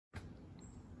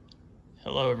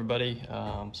Hello everybody.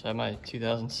 So I have my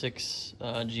 2006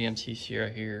 GMC Sierra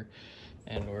here,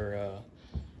 and we're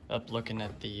up looking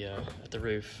at the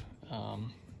roof.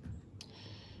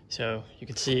 So you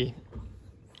can see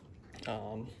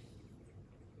along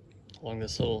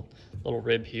this little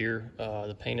rib here,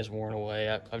 the paint is worn away.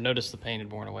 I've noticed the paint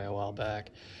had worn away a while back,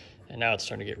 and now it's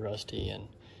starting to get rusty, and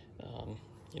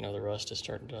the rust is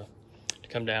starting to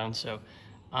come down. So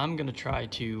I'm gonna try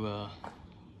to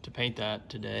paint that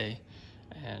today,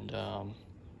 and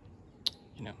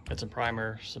get some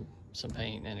primer, some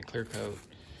paint, and a clear coat,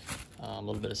 a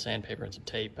little bit of sandpaper and some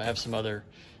tape. I have some other,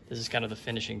 this is kind of the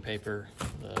finishing paper,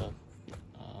 the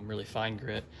really fine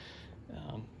grit,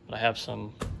 but I have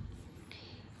some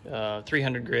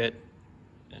 300 grit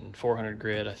and 400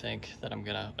 grit, I think, that I'm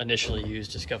gonna initially use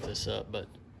to scuff this up. But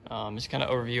just kind of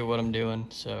overview of what I'm doing.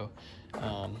 So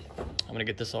I'm gonna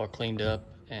get this all cleaned up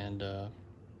and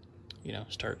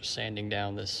start sanding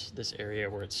down this area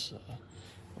where it's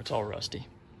all rusty.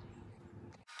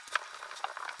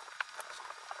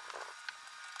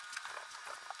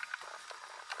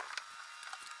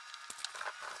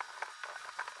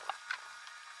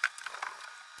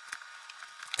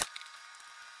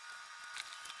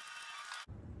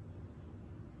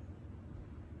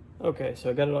 Okay, so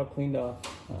I got it all cleaned off,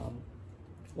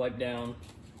 wiped down.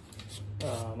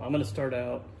 I'm gonna start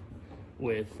out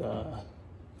with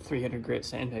 300 grit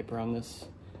sandpaper on this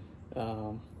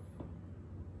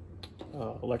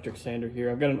electric sander here.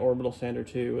 I've got an orbital sander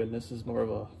too, and this is more of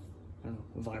a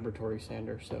vibratory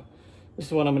sander. So this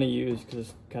is what I'm going to use because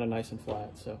it's kind of nice and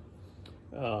flat. So,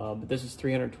 but this is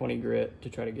 320 grit to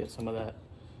try to get some of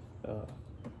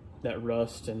that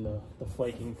rust and the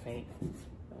flaking paint,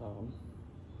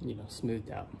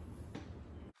 smoothed out.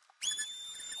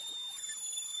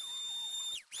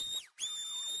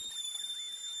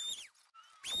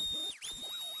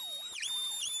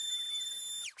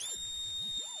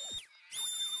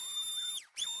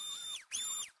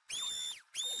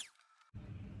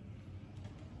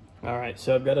 All right,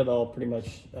 so I've got it all pretty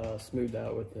much smoothed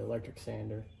out with the electric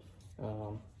sander.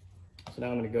 So now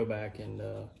I'm going to go back and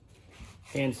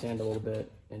hand sand a little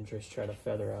bit and just try to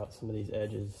feather out some of these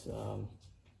edges.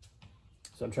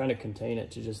 So I'm trying to contain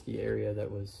it to just the area that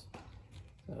was,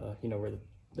 where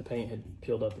the paint had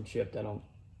peeled up and chipped. I don't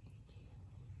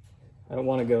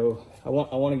want to go. I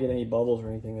want to get any bubbles or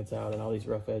anything that's out and all these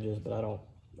rough edges, but I don't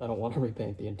want to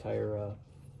repaint the entire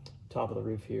top of the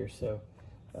roof here. So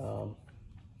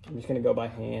I'm just going to go by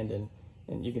hand, and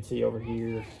you can see over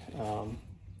here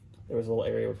there was a little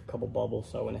area with a couple bubbles,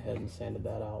 so I went ahead and sanded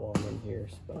that out while I'm in here.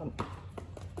 But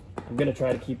I'm going to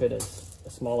try to keep it as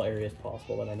a small area as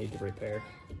possible that I need to repair.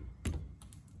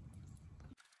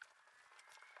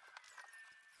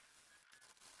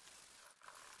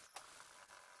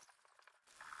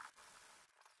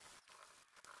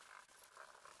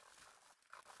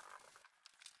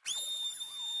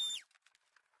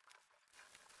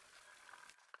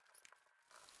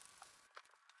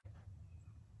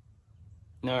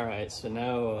 All right, so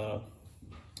now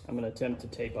I'm going to attempt to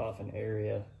tape off an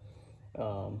area,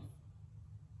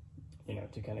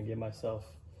 to kind of give myself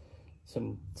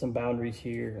some boundaries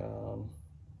here.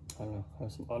 I don't know, I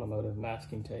have some automotive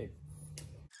masking tape.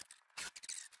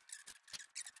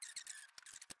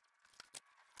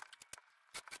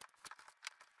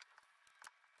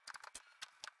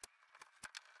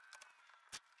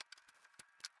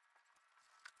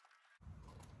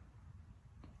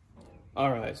 All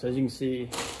right, so as you can see,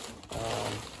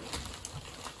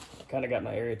 I kind of got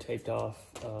my area taped off.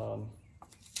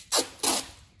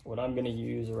 What I'm going to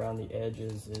use around the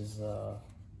edges is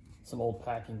some old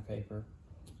packing paper.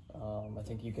 I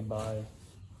think you can buy,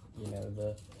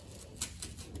 the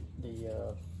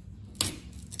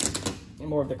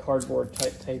more of the cardboard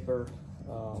type paper,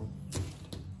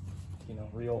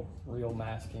 real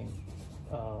masking.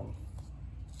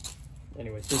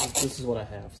 Anyways, this is what I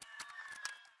have.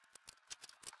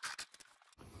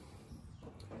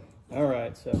 All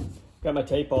right, so got my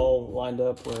tape all lined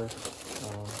up where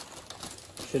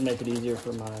should make it easier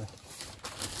for my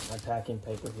packing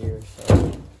paper here. So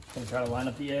I'm gonna try to line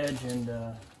up the edge and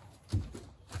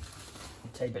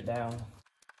tape it down.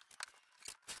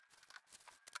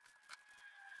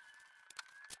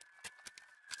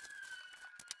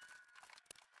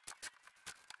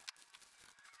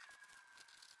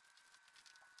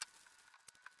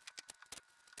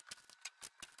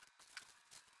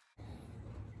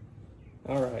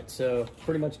 All right, so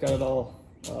pretty much got it all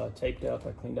taped up.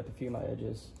 I cleaned up a few of my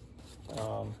edges.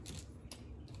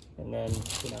 And then,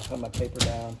 have my paper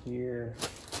down here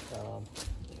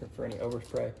for any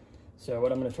overspray. So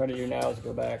what I'm going to try to do now is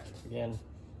go back again.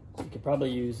 You could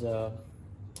probably use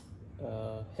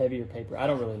heavier paper. I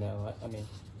don't really know. I mean,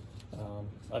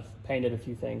 I've painted a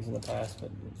few things in the past,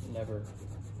 but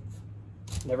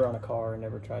never on a car,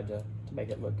 never tried to make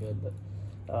it look good. But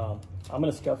I'm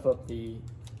gonna scuff up the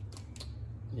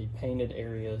painted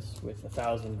areas with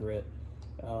 1000 grit.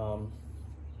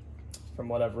 From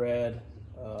what I've read,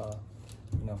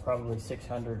 you know, probably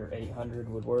 600 or 800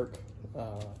 would work.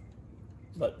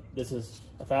 But this is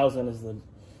 1000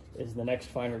 is the next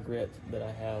finer grit that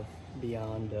I have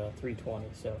beyond 320.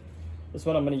 So this is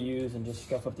what I'm going to use and just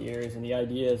scuff up the areas. And the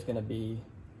idea is going to be,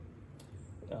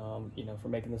 you know, for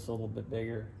making this a little bit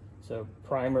bigger. So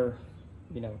primer,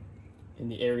 you know, in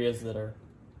the areas that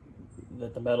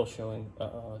the metal's showing,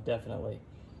 definitely.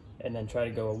 And then try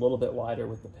to go a little bit wider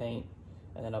with the paint.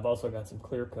 And then I've also got some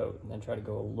clear coat, and then try to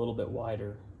go a little bit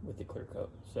wider with the clear coat.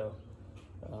 So,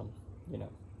 you know,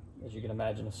 as you can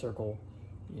imagine, a circle,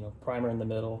 you know, primer in the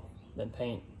middle, then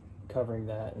paint covering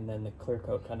that, and then the clear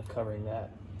coat kind of covering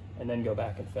that, and then go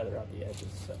back and feather out the edges.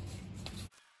 So.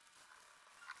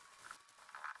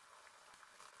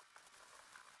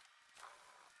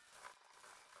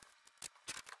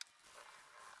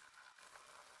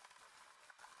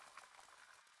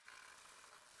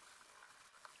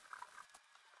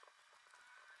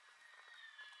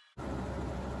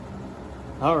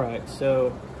 All right,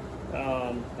 so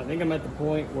I think I'm at the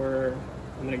point where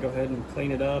I'm gonna go ahead and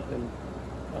clean it up and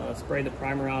spray the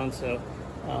primer on. So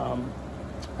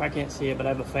I can't see it, but I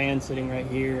have a fan sitting right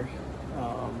here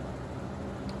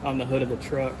on the hood of the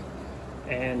truck.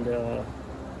 And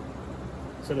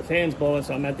so the fan's blowing,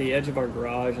 so I'm at the edge of our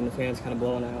garage and the fan's kind of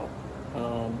blowing out.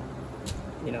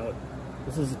 You know,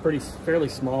 this is a fairly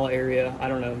small area. I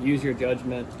don't know, use your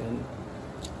judgment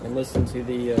and listen to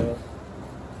the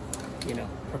you know,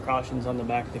 precautions on the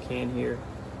back of the can here.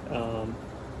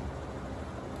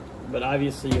 But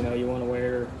obviously, you know, you want to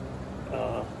wear,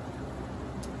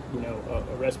 you know,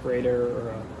 a respirator or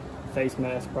a face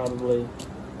mask probably,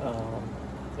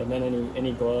 and then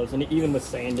any gloves. And even with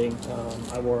sanding,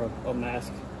 I wore a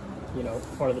mask, you know,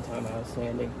 part of the time I was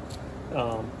sanding.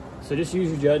 So just use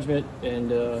your judgment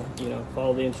and, you know,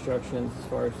 follow the instructions as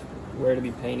far as where to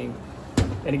be painting.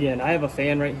 And again, I have a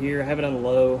fan right here. I have it on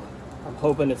low. I'm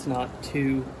hoping it's not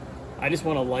too, I just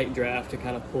want a light draft to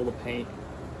kind of pull the paint,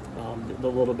 the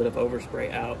little bit of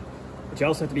overspray out. But you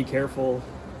also have to be careful,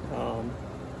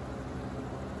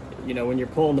 you know, when you're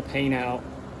pulling the paint out,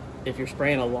 if you're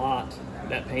spraying a lot,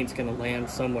 that paint's gonna land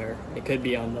somewhere. It could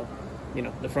be on the, you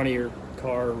know, the front of your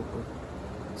car or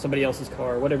somebody else's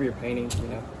car, whatever you're painting, you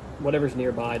know, whatever's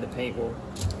nearby, the paint will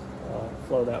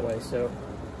flow that way. So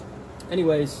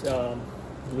anyways,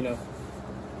 you know,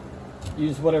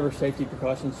 use whatever safety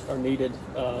precautions are needed.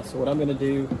 So what I'm going to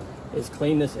do is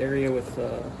clean this area with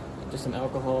just some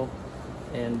alcohol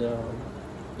and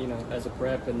you know, as a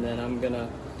prep, and then I'm going to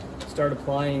start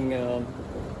applying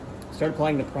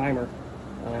the primer.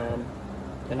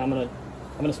 And I'm going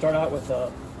to start out with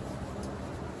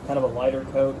kind of a lighter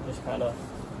coat, just kind of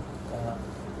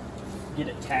get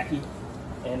it tacky,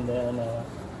 and then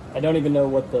I don't even know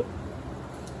what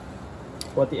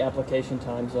the application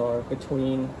times are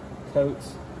between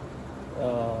coats,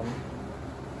 but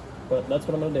that's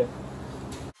what I'm going to do.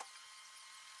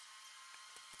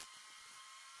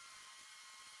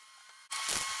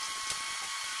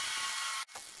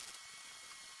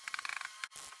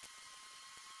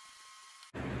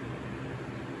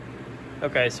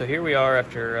 Okay, so here we are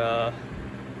after, I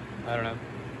don't know,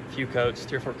 a few coats,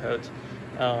 3 or 4 coats.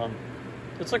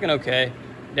 It's looking okay.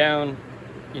 Down,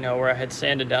 you know, where I had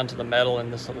sanded down to the metal in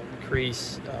this little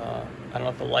crease, I don't know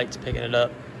if the light's picking it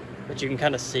up, but you can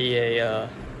kind of see a,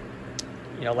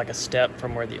 you know, like a step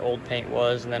from where the old paint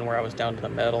was and then where I was down to the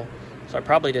metal. So I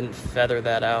probably didn't feather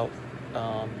that out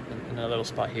in a little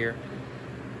spot here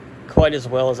quite as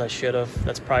well as I should have.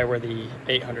 That's probably where the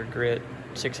 800 grit,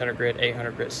 600 grit,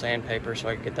 800 grit sandpaper, so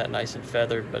I could get that nice and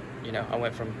feathered. But, you know, I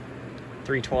went from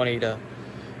 320 to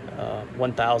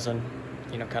 1000,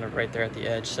 you know, kind of right there at the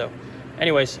edge. So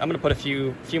anyways, I'm going to put a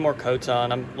few more coats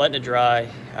on. I'm letting it dry,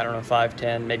 I don't know, 5,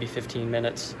 10, maybe 15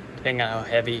 minutes, depending on how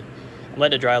heavy. I'm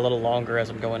letting it dry a little longer as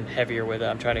I'm going heavier with it.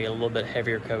 I'm trying to get a little bit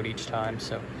heavier coat each time.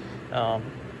 So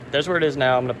there's where it is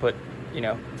now. I'm going to put, you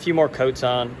know, a few more coats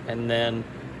on, and then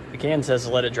the can says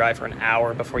let it dry for an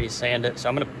hour before you sand it. So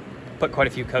I'm going to put quite a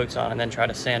few coats on and then try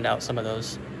to sand out some of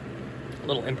those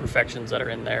little imperfections that are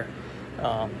in there.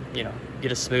 You know,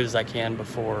 get as smooth as I can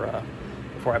before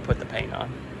I put the paint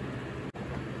on.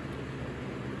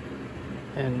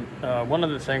 And one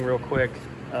other thing real quick,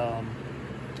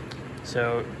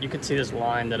 so you can see this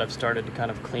line that I've started to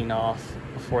kind of clean off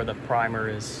before the primer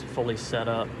is fully set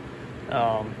up.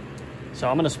 So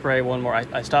I'm gonna spray one more.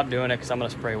 I stopped doing it because I'm gonna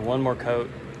spray one more coat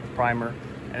of primer,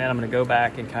 and then I'm gonna go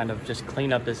back and kind of just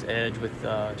clean up this edge with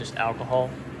just alcohol.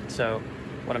 So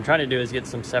what I'm trying to do is get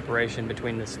some separation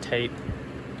between this tape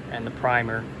and the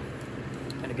primer.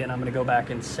 And again, I'm gonna go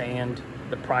back and sand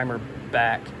the primer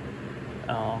back.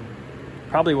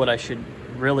 Probably what I should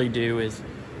really do is,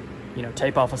 you know,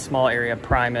 tape off a small area,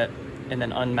 prime it, and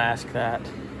then unmask that,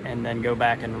 and then go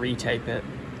back and retape it.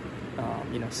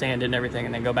 You know, sand it and everything,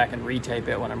 and then go back and retape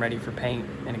it when I'm ready for paint,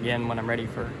 and again when I'm ready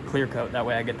for clear coat. That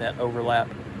way I get that overlap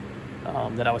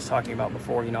that I was talking about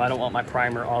before. You know, I don't want my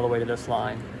primer all the way to this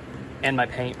line and my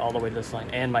paint all the way to this line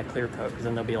and my clear coat, because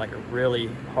then there'll be like a really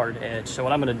hard edge. So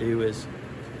what I'm going to do is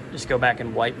just go back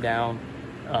and wipe down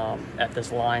at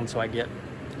this line, so I get,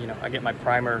 you know, I get my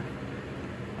primer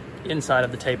inside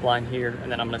of the tape line here,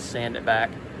 and then I'm going to sand it back.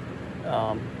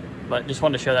 But just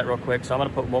wanted to show that real quick. So I'm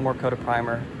gonna put one more coat of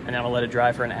primer, and then I'm gonna let it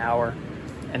dry for an hour,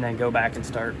 and then go back and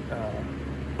start,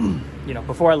 you know,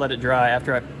 before I let it dry,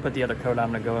 after I put the other coat on,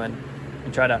 I'm gonna go in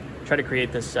and try to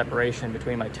create this separation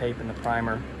between my tape and the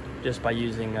primer just by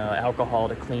using alcohol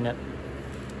to clean it.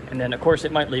 And then of course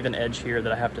it might leave an edge here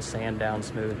that I have to sand down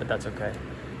smooth, but that's okay.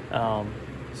 So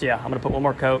yeah, I'm gonna put one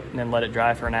more coat and then let it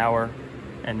dry for an hour,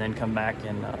 and then come back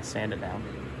and sand it down.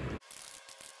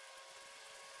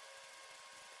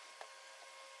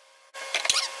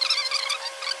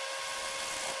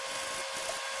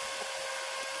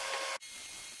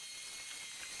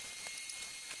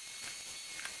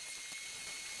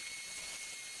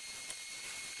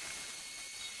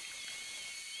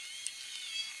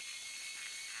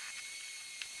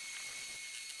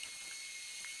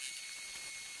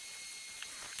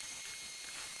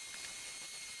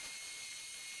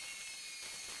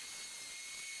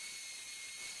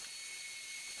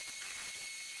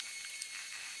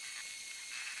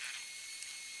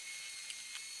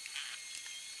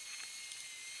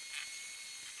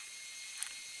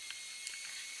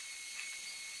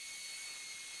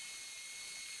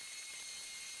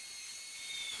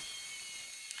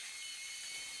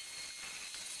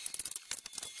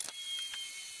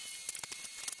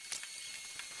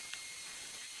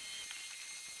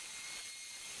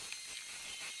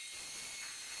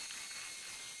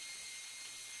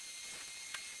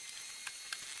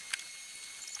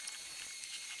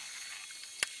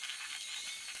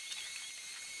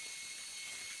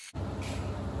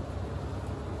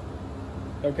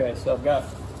 Okay, so I've got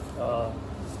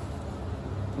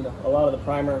you know, a lot of the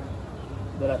primer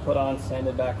that I put on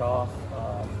sanded back off.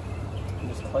 I'm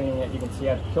just cleaning it. You can see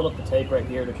I've peeled up the tape right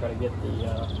here to try to get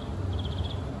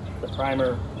the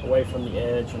primer away from the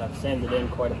edge, and I've sanded in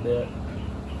quite a bit.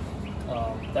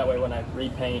 That way when I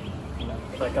repaint, you know,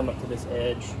 if I come up to this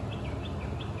edge,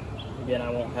 again,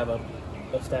 I won't have a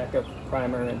stack of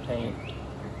primer and paint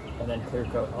and then clear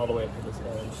coat all the way up to this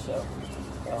edge. So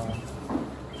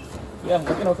yeah,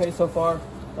 looking okay so far.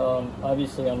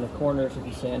 Obviously on the corners, if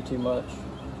you sand too much,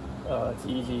 it's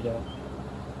easy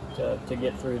to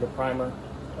get through the primer.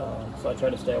 So I try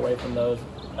to stay away from those.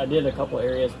 I did a couple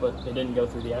areas, but they didn't go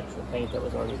through the actual paint that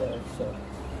was already there. So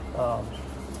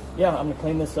yeah, I'm gonna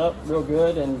clean this up real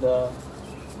good and go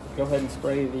ahead and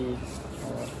spray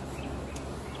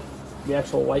the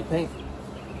actual white paint.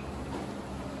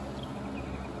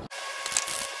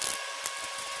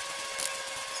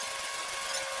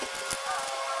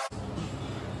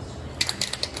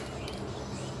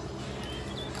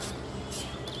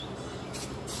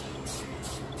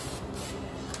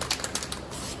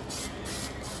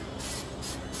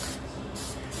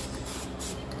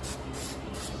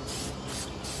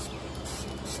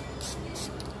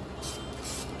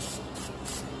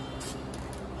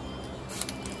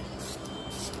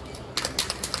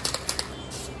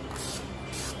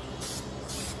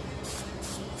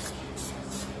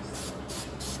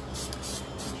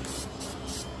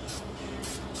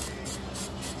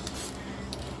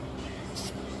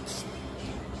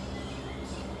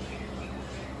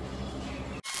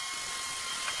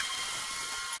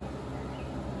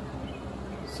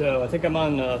 So I think I'm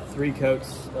on 3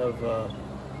 coats of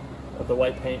the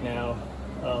white paint now.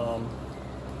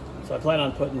 So I plan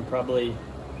on putting probably,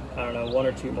 I don't know, 1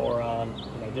 or 2 more on,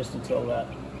 you know, just until that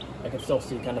I can still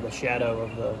see kind of the shadow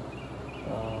of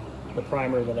the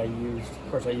primer that I used. Of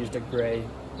course, I used a gray.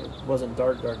 It wasn't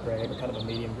dark gray, but kind of a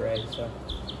medium gray. So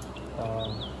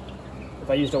if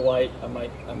I used a white, I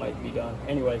might be done.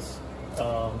 Anyways,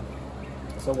 so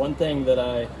one thing that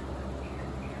I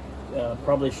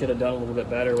probably should have done a little bit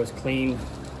better was clean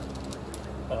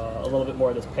a little bit more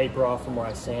of this paper off from where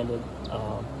I sanded.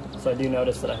 So I do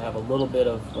notice that I have a little bit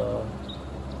of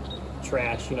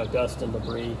trash, you know, dust and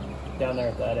debris down there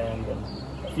at that end, and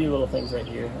few little things right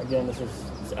here. Again, this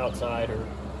is outside, or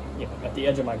at the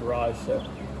edge of my garage, so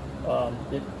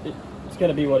it's going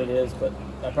to be what it is. But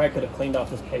I probably could have cleaned off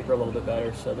this paper a little bit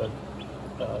better so that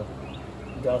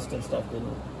dust and stuff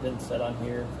didn't set on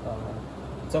here.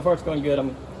 So far, it's going good.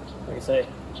 I'm, like I say,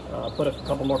 put a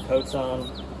couple more coats on.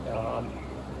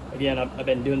 Again, I've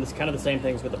been doing this kind of the same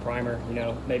things with the primer.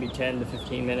 Maybe 10 to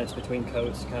 15 minutes between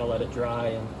coats, kind of let it dry,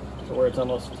 and so where it's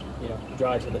almost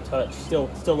dry to the touch. Still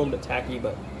a little bit tacky,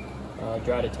 but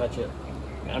dry to touch it.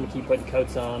 And I'm gonna keep putting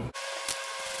coats on.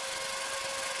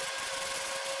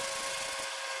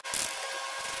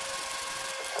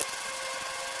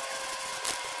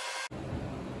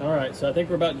 All right, so I think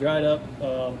we're about dried up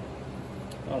on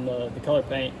the color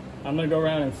paint. I'm gonna go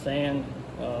around and sand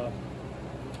a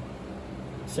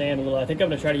little. I think I'm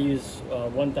gonna try to use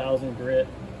 1000 grit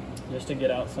just to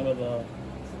get out some of the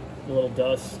little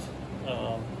dust,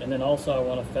 and then also I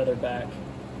want to feather back,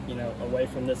 away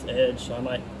from this edge. So I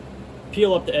might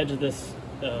peel up the edge of this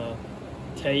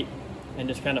tape and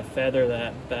just kind of feather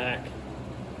that back.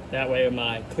 That way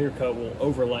my clear coat will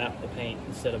overlap the paint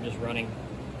instead of just running,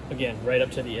 again, right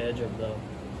up to the edge of the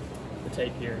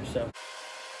tape here. So.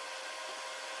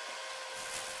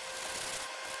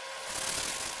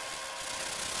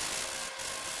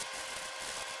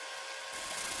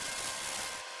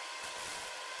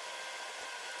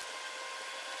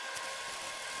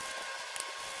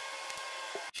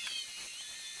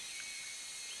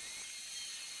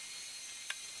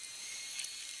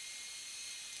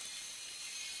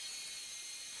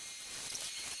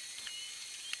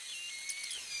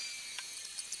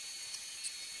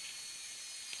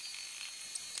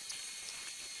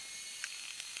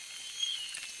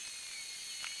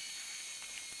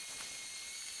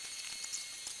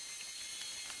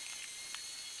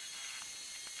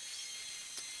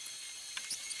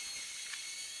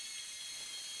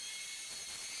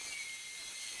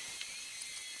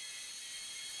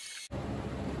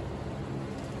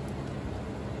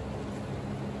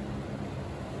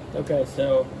 Okay,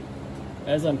 so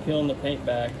as I'm peeling the paint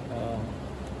back,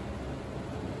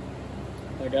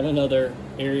 I got another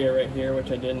area right here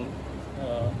which I didn't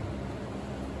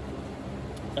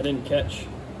catch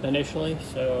initially.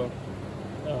 So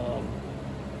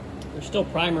there's still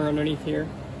primer underneath here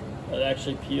that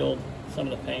actually peeled some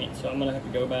of the paint. So I'm gonna have to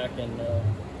go back and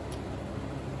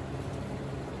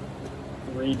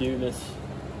redo this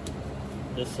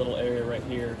little area right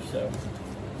here. So.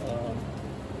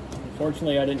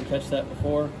 Unfortunately, I didn't catch that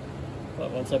before,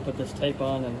 but once I put this tape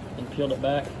on and peeled it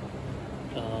back,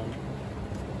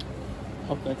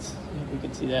 hope if we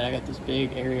can see that. I got this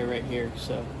big area right here.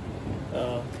 So,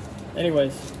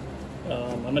 anyways,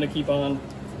 I'm gonna keep on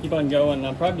going.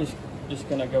 I'm probably just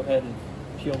gonna go ahead and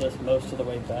peel this most of the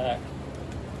way back,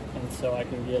 and so I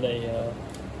can get a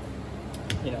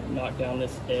knock down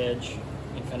this edge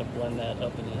and kind of blend that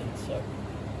up and in. So,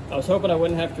 I was hoping I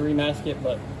wouldn't have to remask it,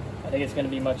 but I think it's going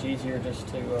to be much easier just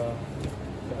to go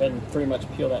ahead and pretty much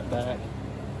peel that back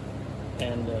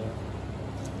and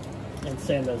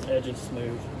sand those edges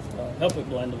smooth. Help it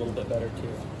blend a little bit better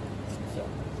too. So.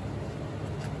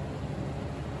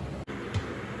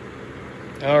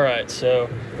 All right, so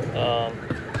for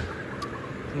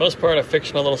the most part, I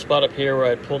fixed my little spot up here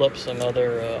where I pulled up some more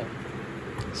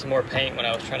paint when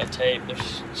I was trying to tape.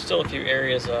 There's still a few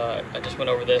areas. I just went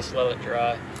over this, let it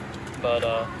dry, but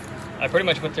I pretty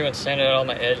much went through and sanded out all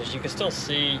my edges. You can still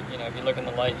see, if you look in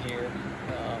the light here,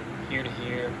 here to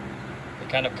here, the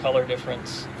kind of color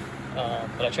difference.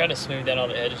 But I tried to smooth down all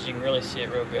the edges. You can really see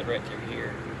it real good right through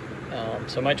here.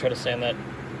 So I might try to sand that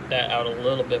out a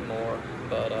little bit more.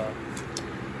 But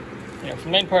for the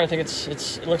main part, I think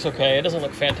it looks okay. It doesn't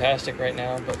look fantastic right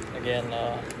now, but again,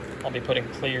 I'll be putting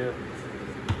clear.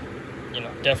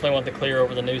 Definitely want the clear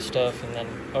over the new stuff, and then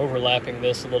overlapping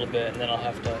this a little bit, and then I'll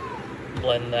have to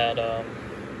blend that out,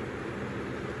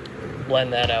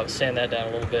 sand that down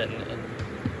a little bit,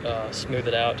 and smooth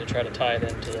it out to try to tie it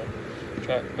into the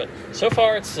truck. But so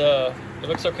far it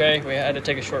looks okay. We had to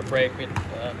take a short break. We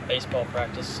had baseball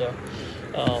practice, so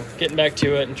getting back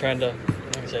to it and trying to,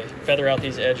 like I say, feather out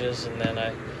these edges, and then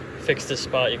I fixed this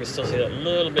spot. You can still see that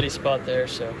little bitty spot there.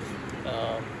 So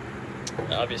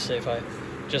obviously if I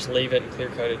just leave it and clear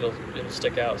coat it, it'll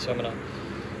stick out. So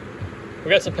we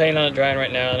got some paint on it drying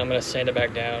right now, and I'm gonna sand it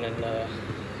back down and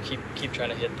keep trying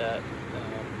to hit that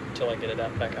until I get it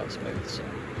back out smooth. So.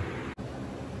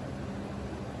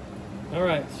 All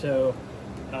right, so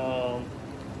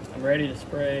I'm ready to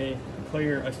spray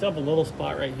clear. I still have a little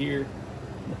spot right here,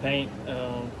 the paint.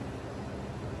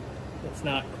 It's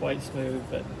not quite smooth,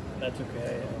 but that's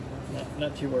okay. I'm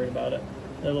not too worried about it.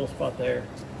 That little spot there.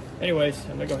 anyways,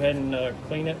 I'm gonna go ahead and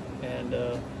clean it and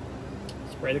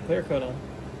spray the clear coat on.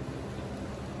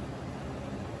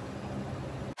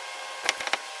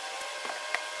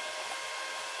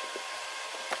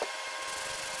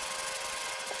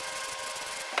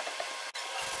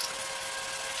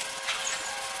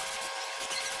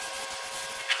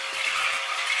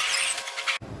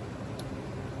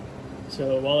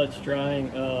 So while it's drying,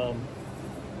 I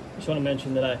just want to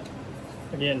mention that I,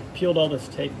 again, peeled all this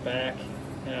tape back,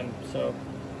 and so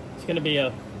it's going to be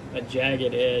a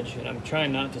jagged edge, and I'm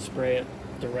trying not to spray it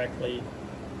directly,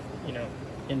 you know,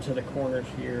 into the corners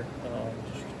here,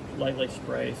 just lightly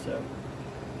spray. So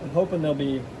I'm hoping there'll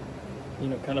be, you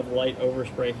know, kind of light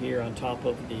overspray here on top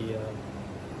of the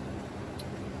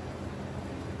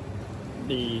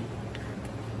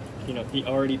you know, the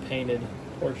already painted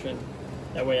portion.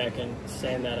 That way I can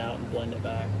sand that out and blend it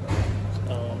back.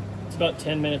 It's about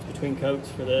 10 minutes between coats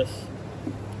for this.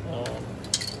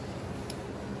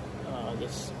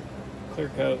 This clear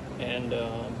coat, and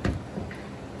it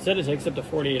said it takes up to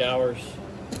 48 hours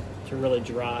to really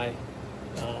dry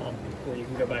before you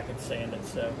can go back and sand it.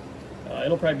 So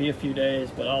it'll probably be a few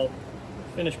days, but I'll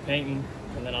finish painting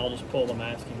and then I'll just pull the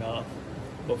masking off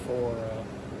before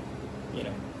you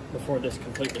know, before this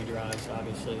completely dries,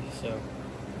 obviously. So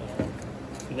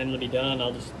and then it'll be done.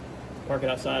 I'll just park it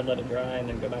outside, let it dry, and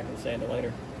then go back and sand it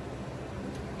later.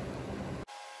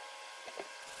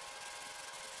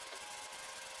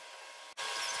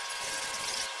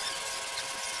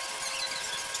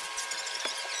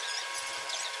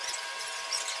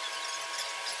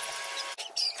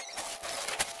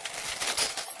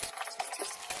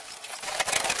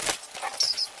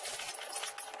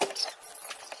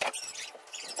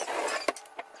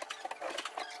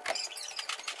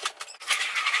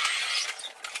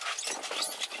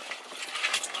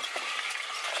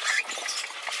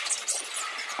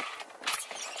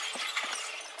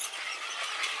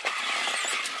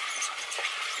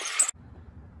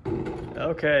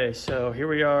 Okay, so here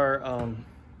we are.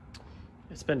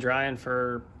 It's been drying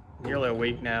for nearly a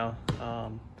week now,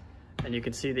 and you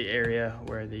can see the area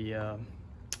where the you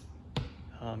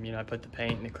know, I put the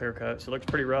paint and the clear coat, so it looks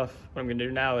pretty rough. What I'm gonna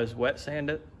do now is wet sand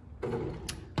it.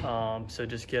 So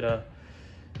just get a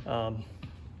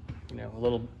you know, a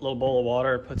little bowl of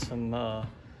water, put a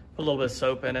little bit of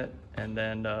soap in it, and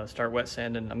then start wet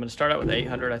sanding. I'm gonna start out with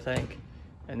 800, I think,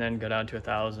 and then go down to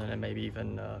 1,000 and maybe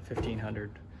even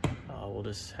 1,500. We'll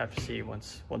just have to see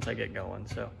once I get going.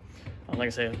 So like I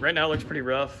say, right now it looks pretty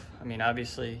rough. I mean,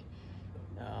 obviously,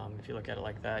 if you look at it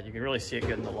like that, you can really see it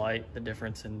good in the light, the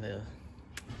difference in the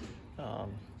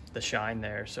shine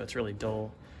there. So it's really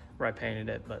dull where I painted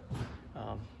it, but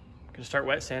I'm gonna start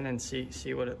wet sanding and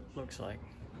see what it looks like.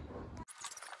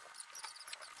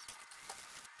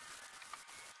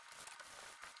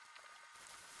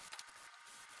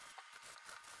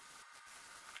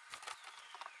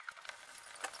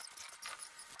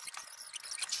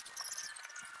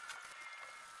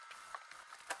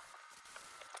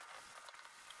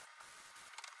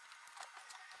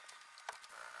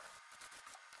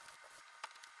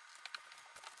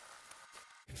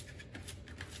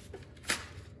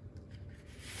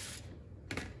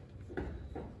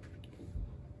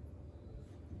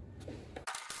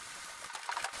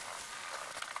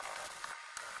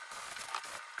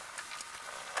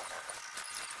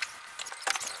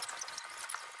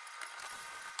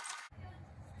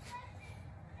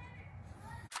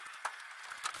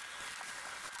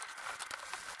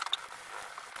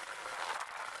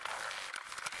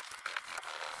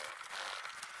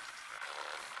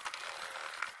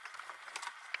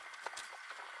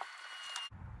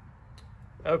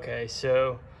 Okay,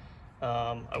 so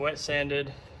I wet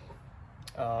sanded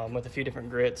with a few different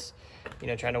grits, you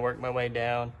know, trying to work my way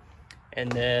down, and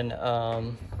then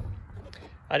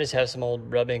I just have some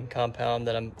old rubbing compound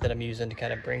that I'm using to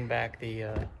kind of bring back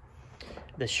the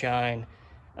shine.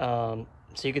 So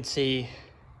you can see,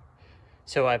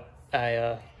 so I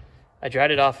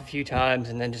dried it off a few times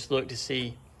and then just looked to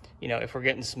see, you know, if we're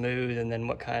getting smooth, and then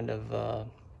what kind of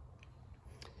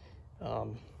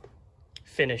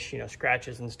finish, you know,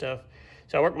 scratches and stuff.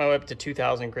 So I worked my way up to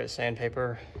 2,000 grit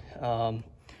sandpaper, and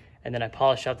then I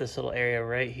polished out this little area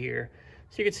right here.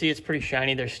 So you can see it's pretty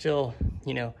shiny. There's still,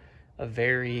 you know, a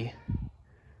very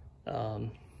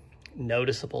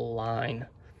noticeable line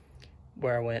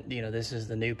where I went, you know, this is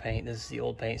the new paint, this is the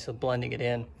old paint, so blending it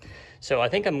in. So I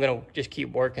think I'm gonna just keep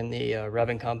working the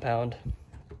rubbing compound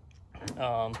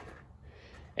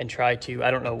and try to,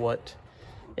 I don't know what,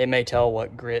 it may tell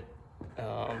what grit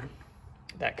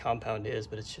that compound is,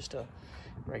 but it's just a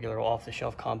regular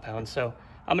off-the-shelf compound. So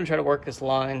I'm gonna try to work this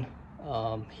line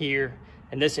here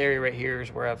And this area right here is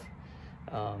where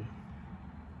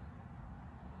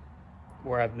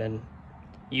I've been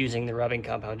using the rubbing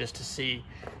compound just to see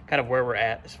kind of where we're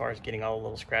at as far as getting all the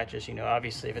little scratches. You know,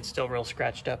 obviously if it's still real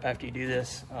scratched up after you do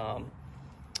this,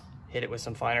 hit it with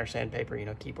some finer sandpaper, you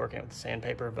know, keep working it with the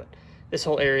sandpaper. But this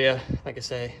whole area, like I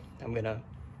say, I'm gonna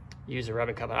use a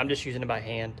rubbing compound. I'm just using it by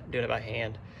hand. I'm doing it by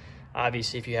hand.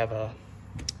 Obviously, if you have a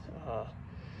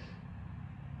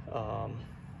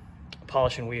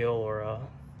polishing wheel or a,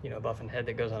 you know, buffing head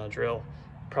that goes on a drill,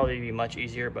 probably be much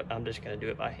easier, but I'm just gonna do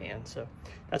it by hand. So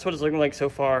that's what it's looking like so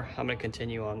far. I'm gonna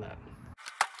continue on that.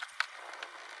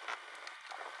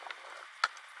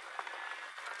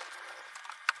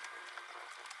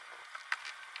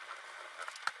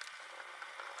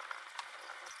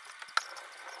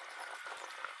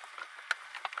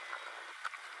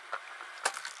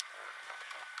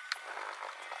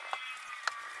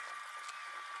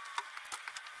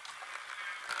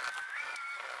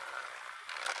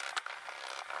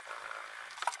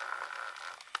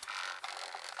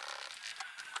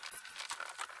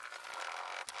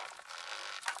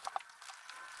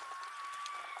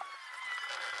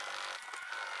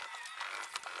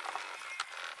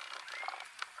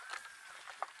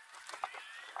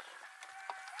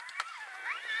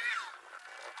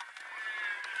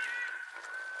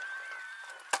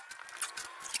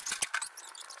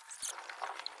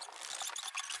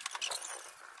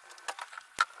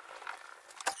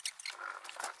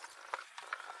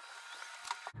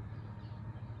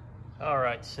 All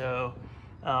right, so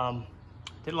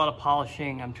did a lot of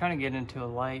polishing. I'm trying to get into a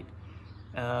light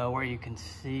where you can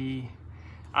see,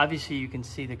 obviously you can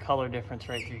see the color difference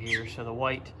right through here. So the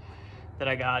white that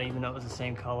I got, even though it was the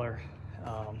same color,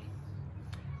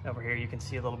 over here you can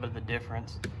see a little bit of the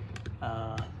difference.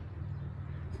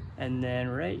 And then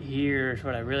right here is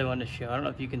what I really wanted to show. I don't know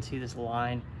if you can see this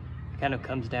line. It kind of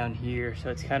comes down here.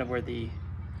 So it's kind of where the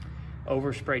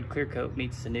oversprayed clear coat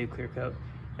meets the new clear coat.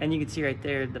 And you can see right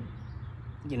there, the,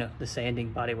 you know, the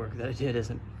sanding bodywork that I did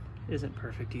isn't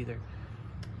perfect either.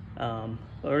 But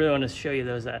I really want to show you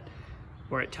those that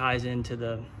where it ties into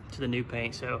the new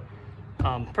paint. So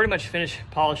pretty much finished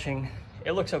polishing.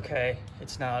 It looks okay.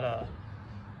 It's not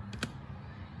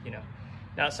you know,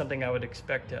 not something I would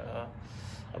expect a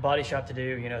body shop to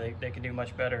do. You know, they can do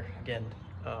much better. Again,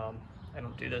 I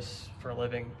don't do this for a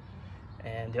living,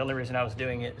 and the only reason I was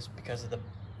doing it is because of the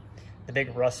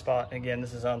big rust spot. And again,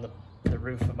 this is on the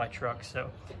roof of my truck,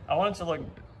 so I want it to look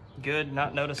good,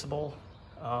 not noticeable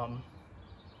from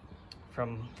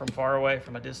far away,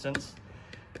 from a distance,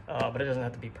 but it doesn't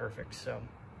have to be perfect. So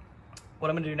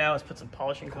what I'm gonna do now is put some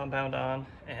polishing compound on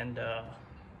and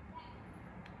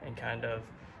kind of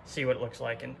see what it looks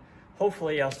like, and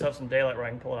hopefully I'll still have some daylight where I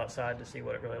can pull it outside to see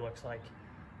what it really looks like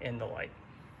in the light.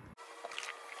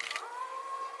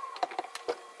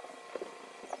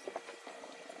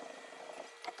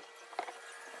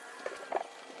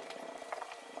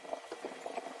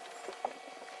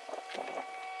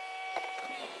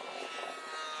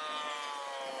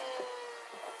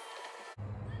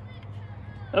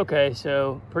 Okay,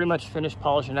 so pretty much finished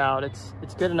polishing out. It's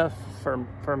good enough for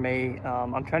me.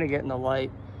 I'm trying to get in the light.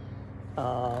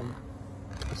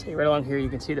 See right along here, you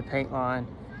can see the paint line,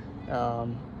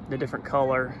 the different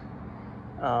color.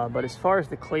 But as far as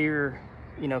the clear,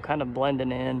 you know, kind of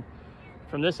blending in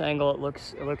from this angle, it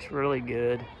looks really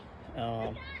good.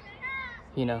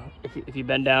 You know, if you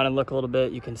bend down and look a little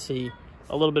bit, you can see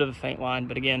a little bit of a faint line.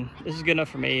 But again, this is good enough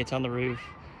for me. It's on the roof.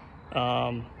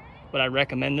 Would I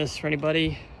recommend this for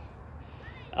anybody?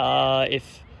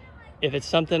 If it's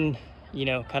something, you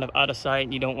know, kind of out of sight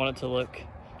and you don't want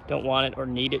it or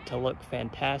need it to look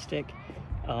fantastic,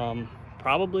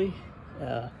 probably.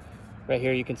 Right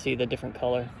here you can see the different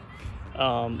color.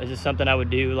 Is this something I would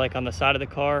do like on the side of the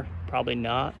car? Probably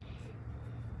not.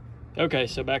 Okay,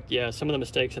 so some of the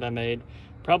mistakes that I made,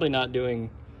 probably not doing,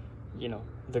 you know,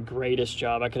 the greatest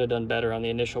job. I could have done better on the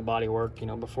initial body work, you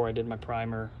know, before I did my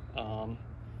primer.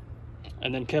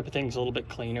 And then kept things a little bit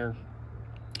cleaner.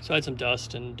 So I had some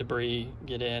dust and debris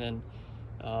get in, and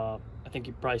I think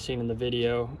you've probably seen in the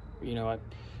video, you know,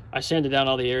 I sanded down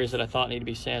all the areas that I thought needed to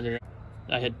be sanded.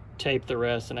 I had taped the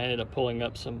rest, and I ended up pulling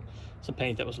up some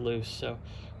paint that was loose. So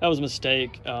that was a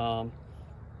mistake.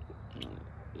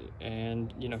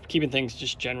 And, you know, keeping things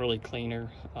just generally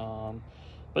cleaner.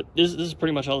 But this is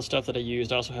pretty much all the stuff that I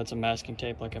used. I also had some masking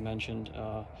tape, like I mentioned.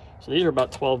 So these are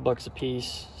about 12 bucks a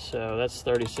piece. So that's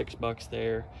 36 bucks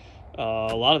there.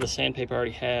 A lot of the sandpaper I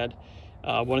already had.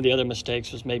 One of the other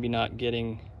mistakes was maybe not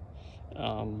getting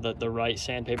the right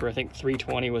sandpaper. I think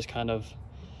 320 was kind of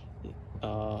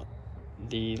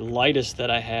the lightest that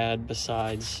I had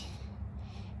besides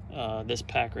this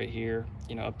pack right here,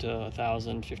 you know, up to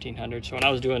 1,000, 1,500. So when I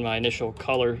was doing my initial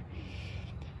color,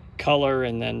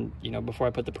 and then, you know, before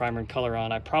I put the primer and color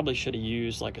on, I probably should have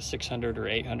used like a 600 or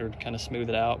 800 kind of smooth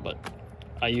it out, but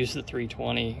I used the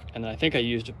 320, and then I think I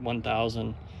used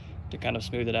 1,000 to kind of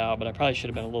smooth it out, but I probably should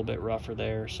have been a little bit rougher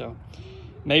there. So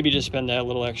maybe just spend that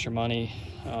little extra money.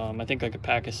 I think like a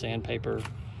pack of sandpaper.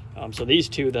 So these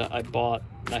two that I bought,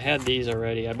 I had these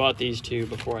already. I bought these two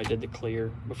before I did the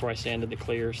clear, before I sanded the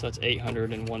clear. So that's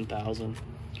 800 and 1,000.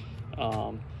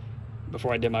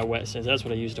 Before I did my wet sand, that's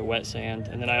what I used to wet sand.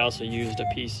 And then I also used a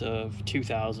piece of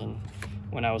 2,000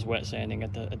 when I was wet sanding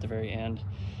at the very end.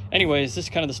 Anyways, this is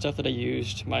kind of the stuff that I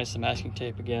used, minus the masking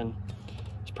tape again.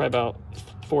 It's probably about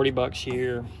 40 bucks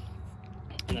here.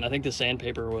 And then I think the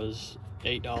sandpaper was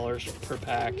 $8 per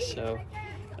pack. So,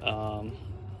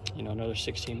 you know, another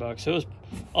 16 bucks. So it was,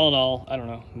 all in all, I don't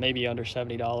know, maybe under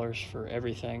 $70 for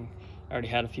everything. I already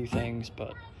had a few things,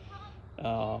 but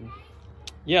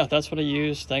yeah, that's what I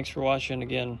used. Thanks for watching.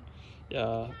 Again, you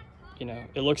know,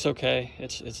 it looks okay.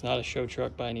 It's not a show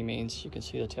truck by any means. You can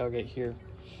see the tailgate here.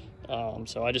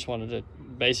 So I just wanted to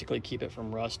basically keep it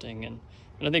from rusting, and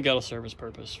I think that'll serve its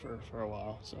purpose for a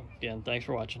while. So again, thanks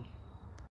for watching.